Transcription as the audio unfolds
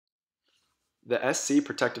The SC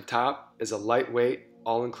protective top is a lightweight,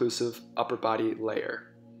 all-inclusive upper body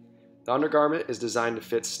layer. The undergarment is designed to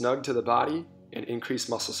fit snug to the body and increase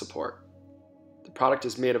muscle support. The product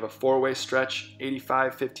is made of a 4-way stretch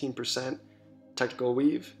 85-15% technical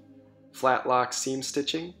weave, flat lock seam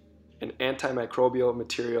stitching, and antimicrobial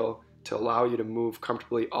material to allow you to move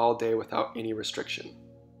comfortably all day without any restriction.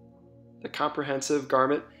 The comprehensive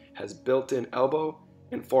garment has built-in elbow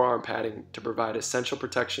and forearm padding to provide essential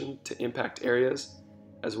protection to impact areas,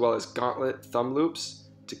 as well as gauntlet thumb loops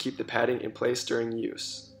to keep the padding in place during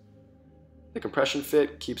use. The compression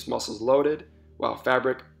fit keeps muscles loaded, while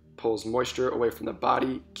fabric pulls moisture away from the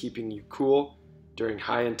body, keeping you cool during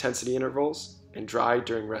high intensity intervals and dry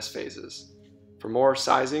during rest phases. For more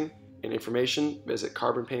sizing and information, visit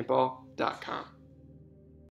CRBNPaintball.com.